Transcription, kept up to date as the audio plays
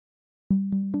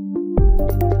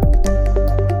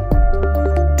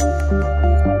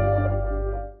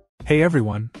Hey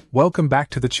everyone, welcome back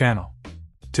to the channel.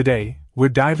 Today, we're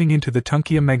diving into the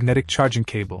TUNKIA magnetic charging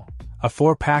cable, a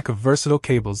 4-pack of versatile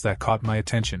cables that caught my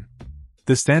attention.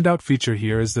 The standout feature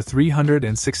here is the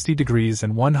 360 degrees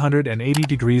and 180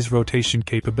 degrees rotation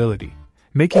capability,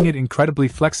 making it incredibly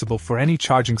flexible for any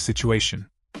charging situation.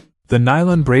 The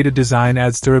nylon braided design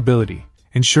adds durability,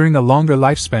 ensuring a longer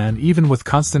lifespan even with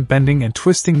constant bending and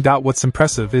twisting. What's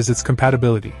impressive is its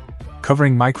compatibility.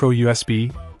 Covering micro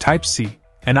USB, Type-C,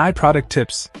 and iProduct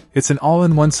tips, it's an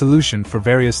all-in-one solution for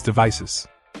various devices.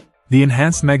 The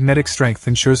enhanced magnetic strength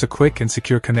ensures a quick and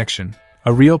secure connection,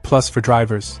 a real plus for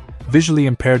drivers, visually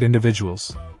impaired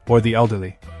individuals, or the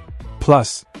elderly.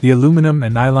 Plus, the aluminum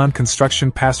and nylon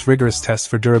construction passed rigorous tests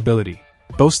for durability,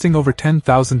 boasting over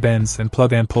 10,000 bends and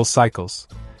plug-and-pull cycles.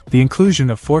 The inclusion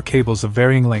of 4 cables of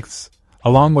varying lengths,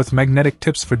 along with magnetic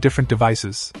tips for different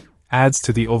devices, adds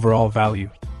to the overall value.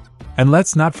 And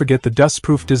let's not forget the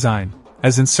dust-proof design,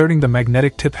 as inserting the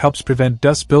magnetic tip helps prevent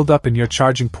dust buildup in your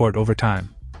charging port over time.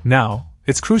 Now,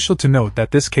 it's crucial to note that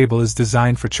this cable is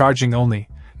designed for charging only,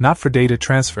 not for data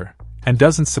transfer, and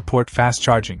doesn't support fast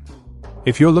charging.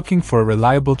 If you're looking for a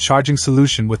reliable charging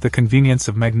solution with the convenience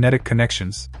of magnetic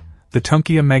connections, the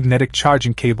TUNKIA magnetic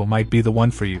charging cable might be the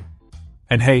one for you.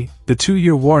 And hey, the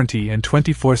 2-year warranty and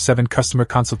 24/7 customer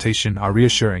consultation are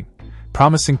reassuring,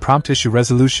 promising prompt issue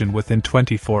resolution within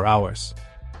 24 hours.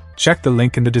 Check the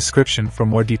link in the description for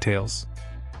more details.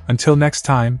 Until next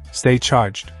time, stay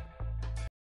charged.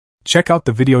 Check out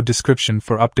the video description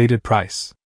for updated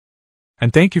price.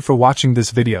 And thank you for watching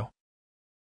this video.